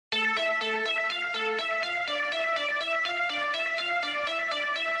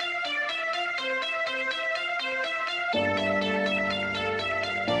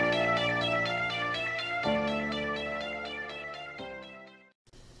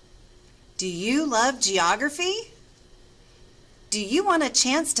Do you love geography? Do you want a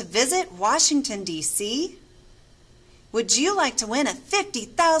chance to visit Washington, D.C.? Would you like to win a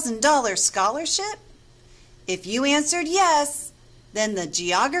 $50,000 scholarship? If you answered yes, then the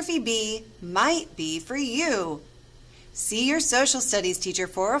Geography Bee might be for you. See your social studies teacher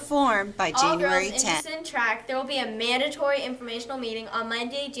for a form by January 10th. All girls interested in track, there will be a mandatory informational meeting on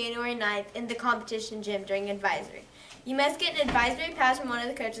Monday, January 9th in the competition gym during advisory. You must get an advisory pass from one of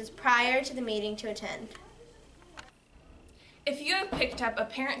the coaches prior to the meeting to attend. If you have picked up a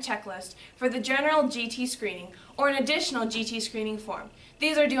parent checklist for the general GT screening or an additional GT screening form,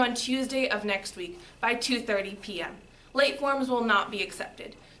 these are due on Tuesday of next week by 2:30 p.m. Late forms will not be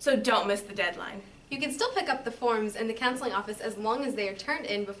accepted, so don't miss the deadline. You can still pick up the forms in the counseling office as long as they are turned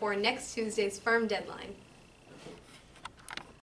in before next Tuesday's firm deadline.